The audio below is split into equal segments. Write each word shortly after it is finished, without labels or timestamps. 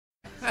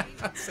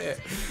That's it.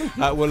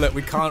 Well, look,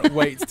 we can't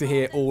wait to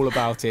hear all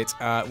about it.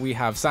 We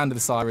have Santer the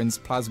Sirens,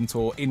 Plasma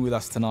Tour in with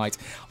us tonight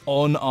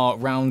on our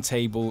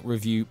Roundtable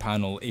review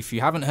panel. If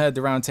you haven't heard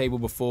the Roundtable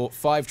before,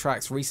 5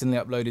 tracks recently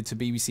uploaded to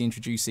BBC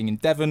Introducing in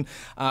Devon.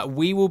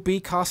 We will be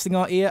casting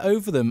our ear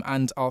over them,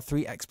 and our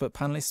 3 expert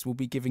panellists will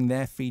be giving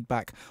their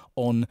feedback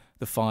on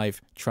the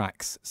 5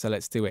 tracks. So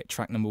let's do it.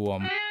 Track number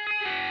 1.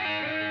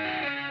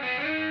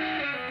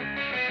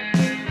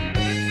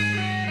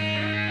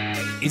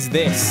 Is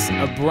this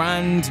a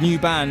brand new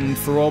band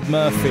for Rob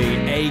Murphy,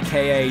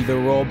 aka the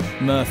Rob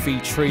Murphy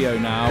Trio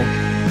now?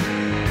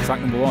 Track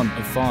number 1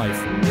 of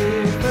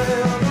 5.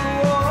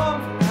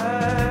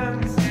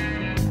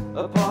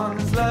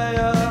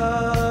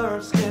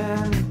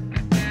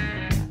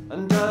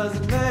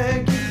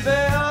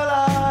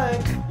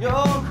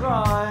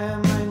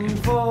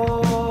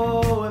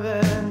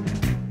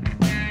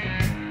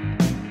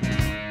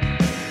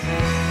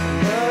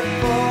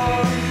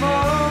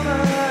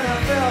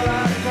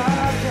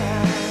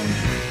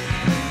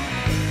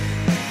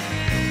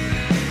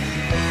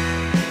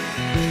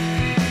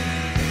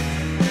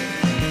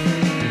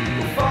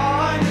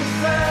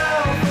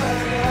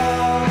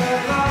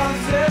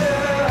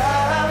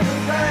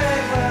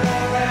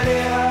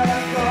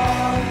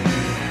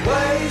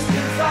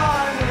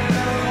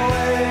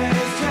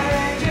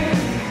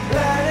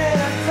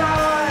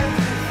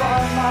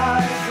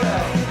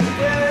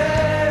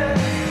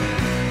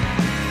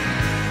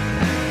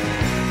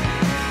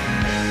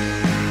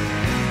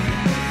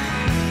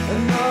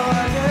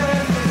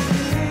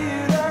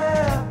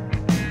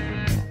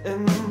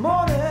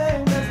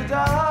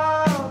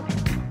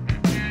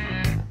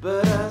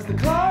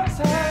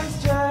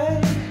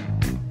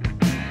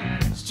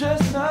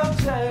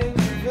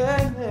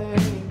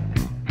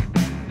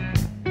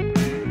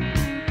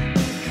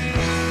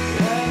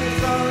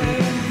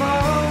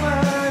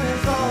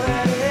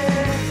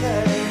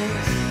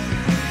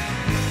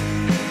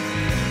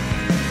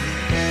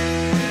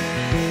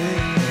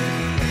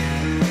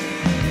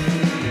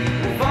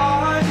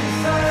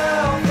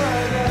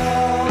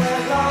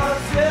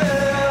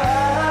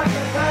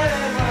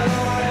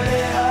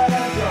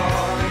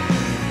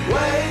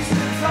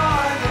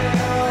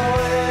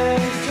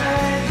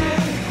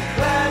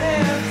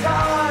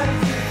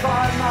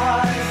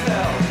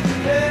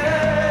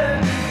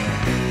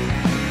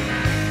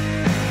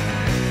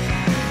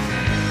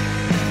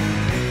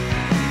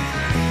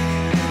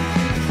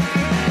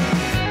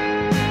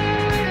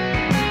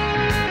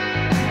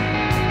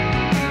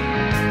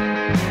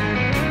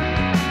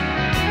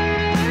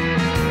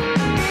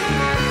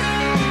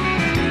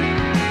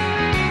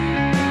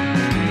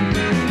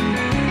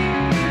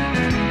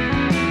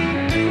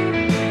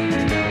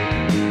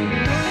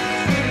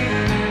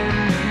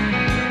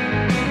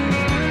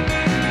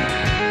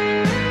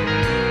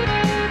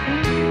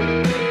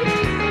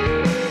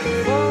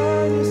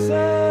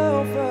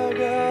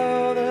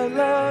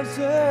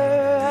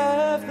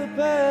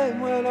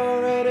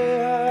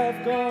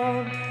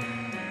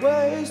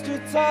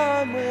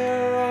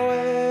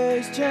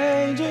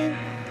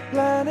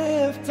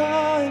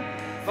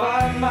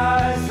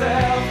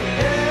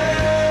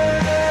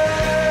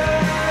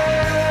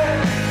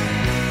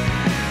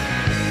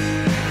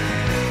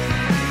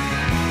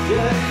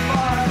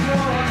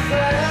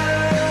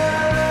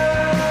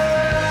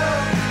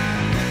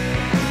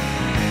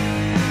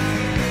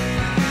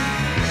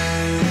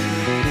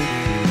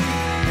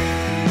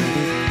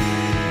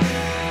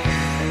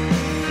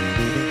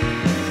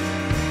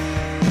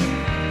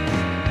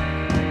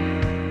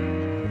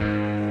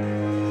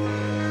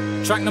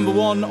 Track number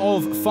 1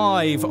 of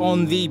 5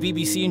 on the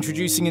BBC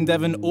Introducing in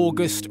Devon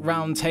August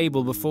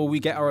Roundtable. Before we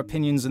get our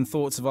opinions and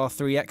thoughts of our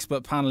 3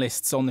 expert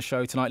panellists on the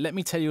show tonight, let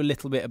me tell you a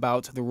little bit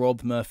about the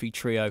Rob Murphy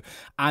Trio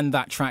and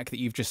that track that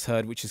you've just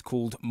heard, which is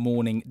called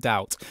Morning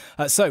Doubt.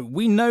 So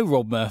we know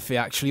Rob Murphy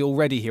actually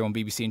already here on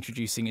BBC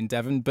Introducing in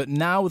Devon, but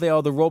now they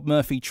are the Rob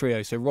Murphy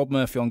Trio. So Rob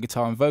Murphy on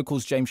guitar and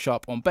vocals, James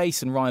Sharp on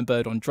bass, and Ryan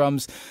Bird on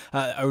drums.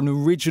 An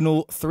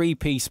original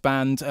 3-piece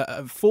band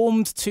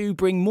formed to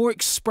bring more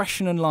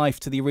expression and life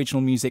to the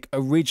original music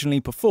originally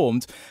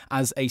performed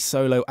as a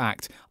solo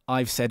act.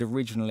 I've said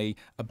originally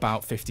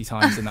about 50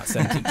 times in that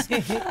sentence.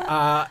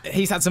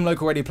 He's had some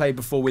local radio play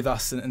before with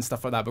us and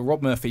stuff like that, but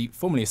Rob Murphy,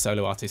 formerly a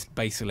solo artist,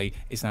 basically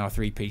is now a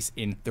 3-piece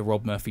in the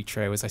Rob Murphy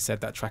Trio. As I said,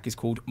 that track is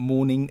called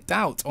Morning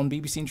Doubt on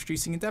BBC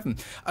Introducing in Devon.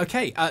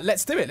 Okay,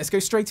 let's do it. Let's go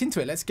straight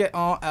into it. Let's get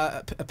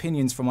our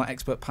opinions from our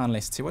expert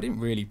panellists, who I didn't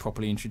really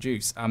properly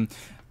introduce.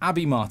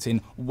 Abby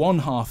Martin, one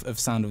half of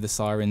Sound of the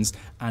Sirens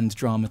and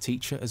drama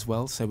teacher as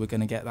well, so we're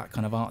going to get that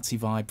kind of artsy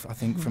vibe, I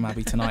think, from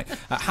Abby tonight.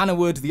 Hannah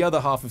Wood, the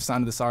other half of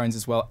Sound of the Sirens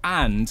as well,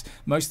 and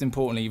most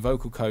importantly,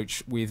 vocal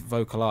coach with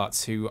Vocal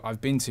Arts, who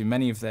I've been to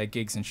many of their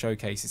gigs and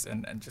showcases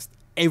and just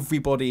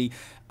everybody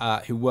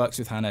who works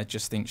with Hannah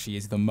just thinks she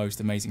is the most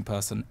amazing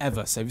person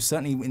ever. So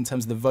certainly in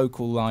terms of the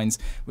vocal lines,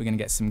 we're going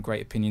to get some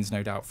great opinions,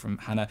 no doubt, from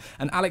Hannah.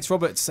 And Alex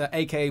Roberts,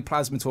 aka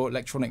Plasmator,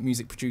 electronic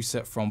music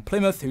producer from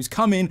Plymouth, who's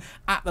come in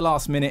at the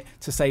last minute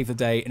to save the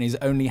day and has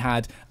only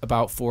had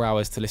about 4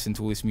 hours to listen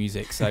to all this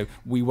music. So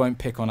we won't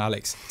pick on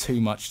Alex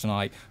too much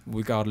tonight,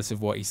 regardless of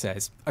what he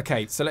says.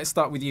 Okay, so let's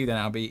start with you then,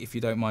 Albie, if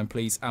you don't mind,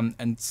 please,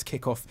 and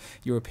kick off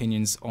your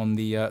opinions on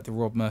the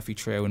Rob Murphy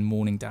trio and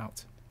Morning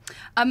Doubt.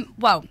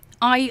 Well,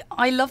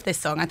 I love this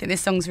song. I think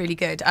this song's really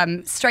good.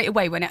 Straight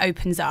away when it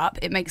opens up,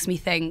 it makes me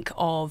think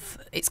of,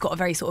 it's got a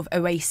very sort of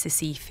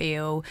Oasis-y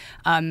feel.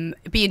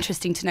 It'd be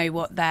interesting to know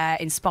what they're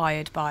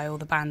inspired by, all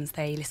the bands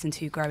they listened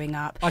to growing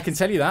up. I can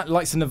tell you that,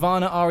 like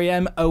Nirvana,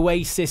 R.E.M.,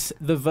 Oasis,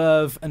 The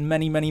Verve, and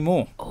many, many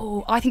more.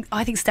 Oh, I think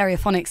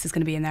Stereophonics is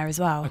going to be in there as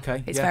well.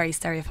 Okay, it's very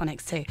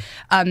Stereophonics too.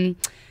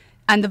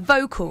 And the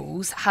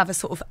vocals have a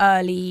sort of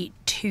early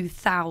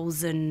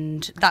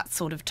 2000, that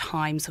sort of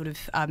time, sort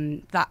of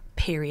that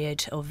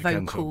period of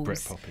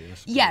vocals. Sort of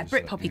Britpoppy, yeah,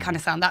 Britpoppy kind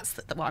of sound.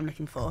 That's what I'm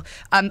looking for.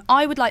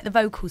 I would like the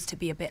vocals to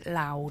be a bit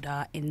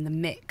louder in the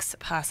mix,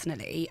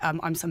 personally.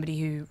 I'm somebody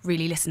who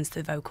really listens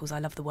to the vocals. I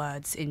love the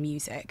words in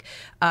music.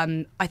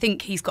 I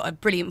think he's got a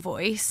brilliant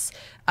voice.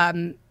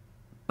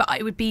 But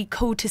it would be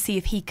cool to see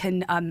if he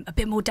can a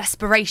bit more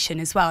desperation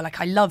as well. Like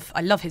I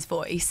love his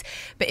voice,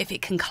 but if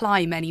it can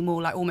climb any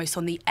more, like almost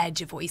on the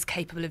edge of what he's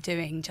capable of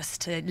doing,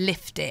 just to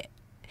lift it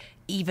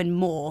even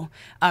more.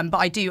 But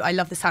I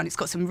love the sound. It's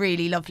got some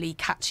really lovely,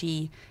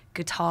 catchy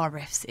guitar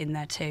riffs in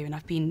there too. And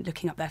I've been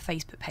looking up their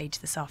Facebook page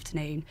this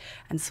afternoon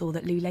and saw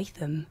that Lou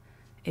Latham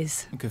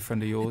is a good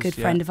friend of yours, a good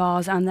friend of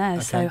ours and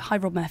theirs. Okay. So hi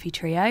Rob Murphy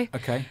trio.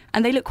 Okay.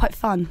 And they look quite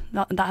fun.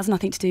 That has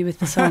nothing to do with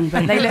the song,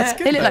 but they look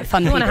like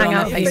fun people on hang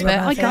out Facebook.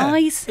 Hi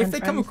guys. If they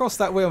come across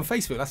that way on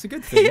Facebook, that's a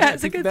good thing. Yeah,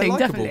 it's a good thing,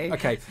 likeable. definitely.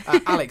 Okay,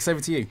 Alex, over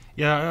to you.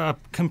 Yeah, I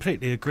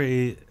completely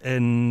agree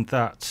in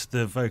that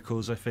the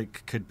vocals, I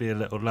think, could be a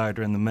little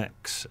louder in the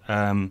mix.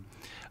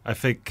 I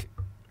think,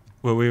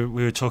 well, we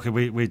were talking,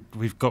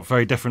 we've got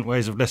very different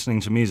ways of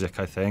listening to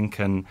music, I think,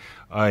 and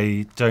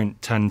I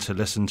don't tend to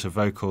listen to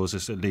vocals,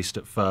 at least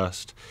at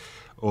first,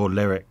 or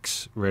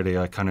lyrics, really.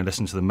 I kind of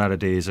listen to the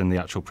melodies and the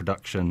actual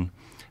production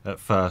at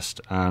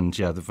first, and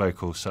yeah, the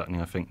vocals certainly,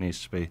 I think,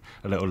 needs to be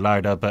a little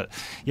louder, but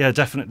yeah,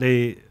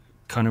 definitely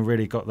kind of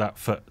really got that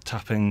foot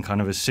tapping kind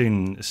of as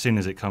soon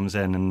as it comes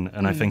in,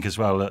 and I think as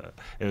well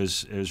it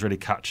was really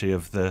catchy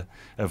of the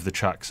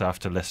tracks.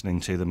 After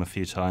listening to them a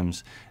few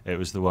times, it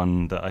was the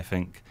one that I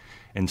think,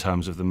 in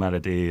terms of the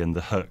melody and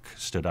the hook,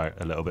 stood out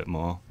a little bit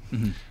more.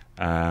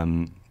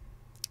 Mm-hmm.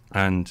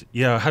 And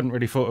yeah, I hadn't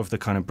really thought of the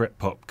kind of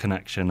Britpop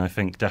connection. I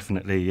think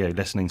definitely, yeah,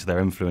 listening to their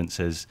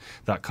influences,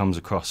 that comes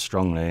across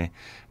strongly,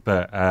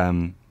 but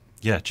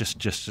yeah, just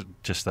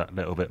that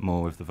little bit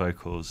more with the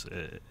vocals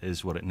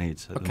is what it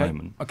needs at the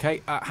moment.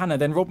 Okay, Hannah,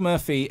 then Rob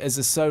Murphy as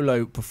a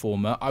solo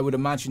performer, I would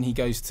imagine he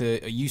used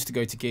to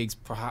go to gigs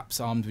perhaps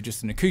armed with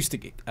just an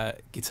acoustic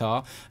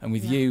guitar, and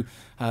with you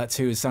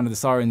two as Sound of the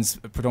Sirens,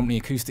 predominantly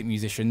acoustic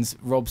musicians,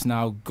 Rob's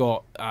now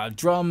got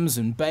drums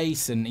and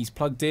bass, and he's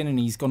plugged in and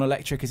he's gone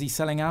electric. Is he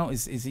selling out?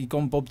 Is he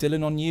gone Bob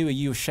Dylan on you? Are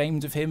you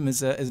ashamed of him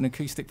as an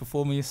acoustic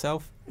performer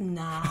yourself?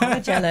 Nah,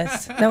 I'm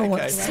jealous. No one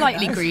wants to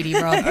Slightly greedy,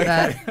 Rob,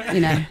 but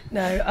you know.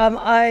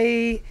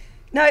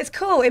 No, it's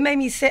cool. It made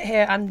me sit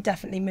here and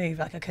definitely move.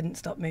 Like I couldn't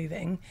stop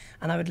moving,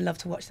 and I would love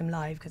to watch them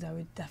live because I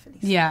would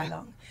definitely sing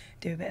along,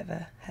 do a bit of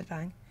a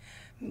headbang.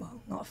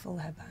 Well, not a full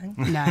headbang.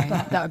 No,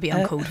 that would be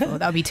uncalled for.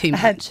 That would be too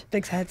much.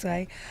 Big head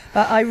sway.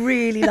 But I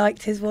really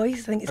liked his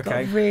voice. I think it's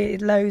got really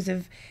loads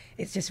of.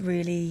 It's just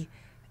really.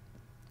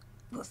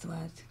 What's the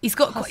word? He's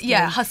got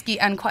husky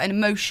and quite an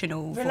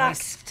emotional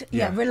relaxed, voice.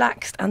 Yeah,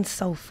 relaxed and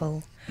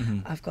soulful.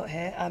 I've got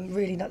here.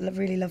 Really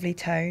lovely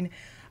tone.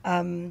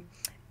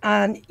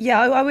 And yeah,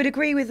 I would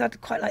agree with. I'd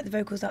quite like the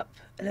vocals up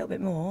a little bit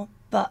more.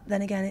 But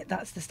then again,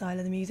 that's the style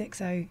of the music,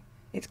 so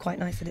it's quite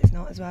nice that it's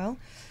not as well.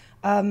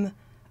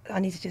 I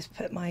need to just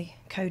put my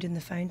code in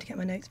the phone to get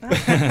my notes back.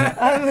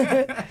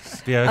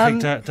 Yeah, I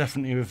think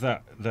definitely with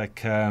that,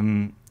 like.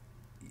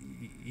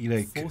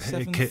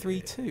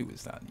 4732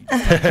 was that?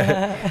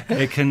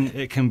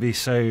 it can be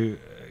so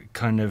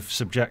kind of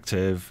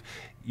subjective.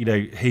 You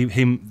know,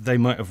 they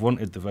might have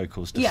wanted the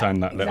vocals to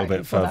sound that little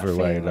bit further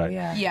away.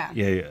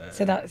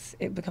 So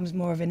it becomes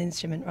more of an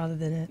instrument rather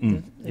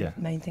than the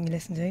main thing you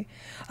listen to.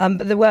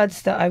 But the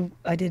words that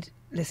I did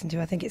listen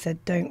to, I think it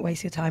said, "Don't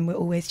waste your time. We're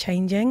always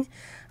changing."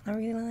 I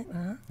really like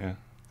that. Yeah.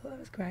 I thought that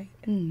was great.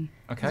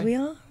 Okay. We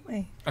are, aren't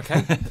we?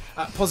 Okay.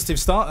 Positive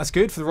start. That's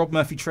good for the Rob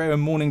Murphy trio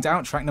and Morning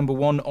Doubt, track number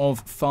 1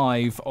 of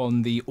 5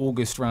 on the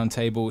August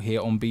roundtable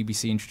here on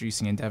BBC.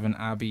 Introducing in Devon,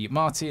 Abby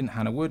Marty and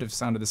Hannah Wood of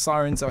Sound of the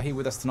Sirens are here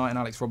with us tonight, and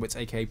Alex Roberts,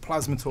 aka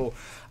Plasmator,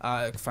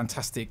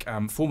 fantastic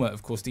former,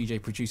 of course,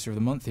 DJ producer of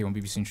the month here on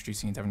BBC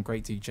Introducing in Devon.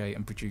 Great DJ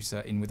and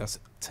producer in with us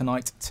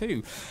tonight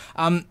too.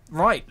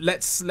 Right,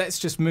 let's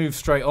just move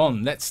straight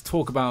on. Let's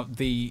talk about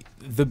the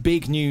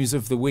big news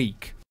of the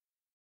week.